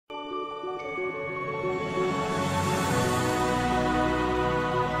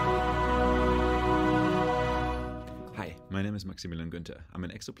My name is Maximilian Günther. I'm an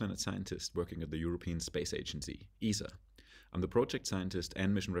exoplanet scientist working at the European Space Agency, ESA. I'm the project scientist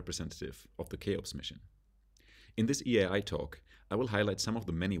and mission representative of the CHEOPS mission. In this EAI talk, I will highlight some of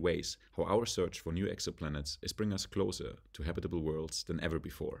the many ways how our search for new exoplanets is bringing us closer to habitable worlds than ever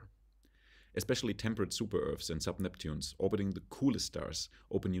before. Especially temperate super-Earths and sub-Neptunes orbiting the coolest stars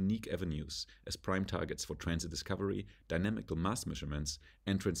open unique avenues as prime targets for transit discovery, dynamical mass measurements,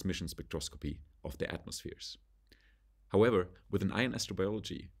 and transmission spectroscopy of their atmospheres. However, with an eye on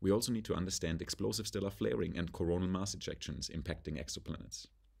astrobiology, we also need to understand explosive stellar flaring and coronal mass ejections impacting exoplanets.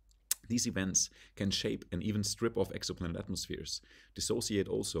 These events can shape and even strip off exoplanet atmospheres, dissociate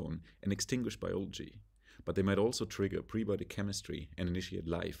ozone, and extinguish biology, but they might also trigger prebody chemistry and initiate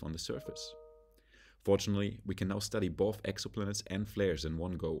life on the surface. Fortunately, we can now study both exoplanets and flares in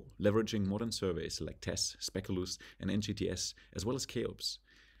one go, leveraging modern surveys like TESS, Speculus, and NGTS, as well as CHEOPS,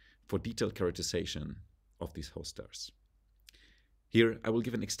 for detailed characterization of these host stars. Here, I will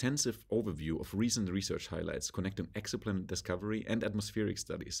give an extensive overview of recent research highlights connecting exoplanet discovery and atmospheric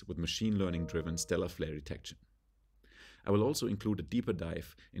studies with machine learning-driven stellar flare detection. I will also include a deeper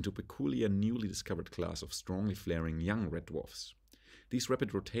dive into a peculiar newly discovered class of strongly flaring young red dwarfs. These rapid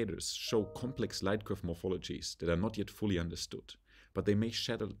rotators show complex light curve morphologies that are not yet fully understood, but they may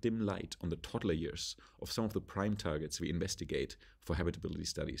shed a dim light on the toddler years of some of the prime targets we investigate for habitability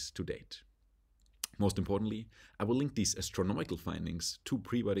studies to date. Most importantly, I will link these astronomical findings to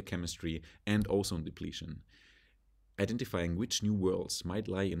prebody chemistry and ozone depletion, identifying which new worlds might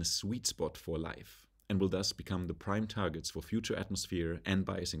lie in a sweet spot for life, and will thus become the prime targets for future atmosphere and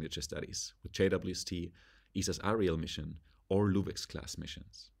biosignature studies with JWST, ESA's Ariel mission, or LUVEX class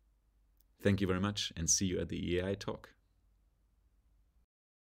missions. Thank you very much and see you at the EAI talk.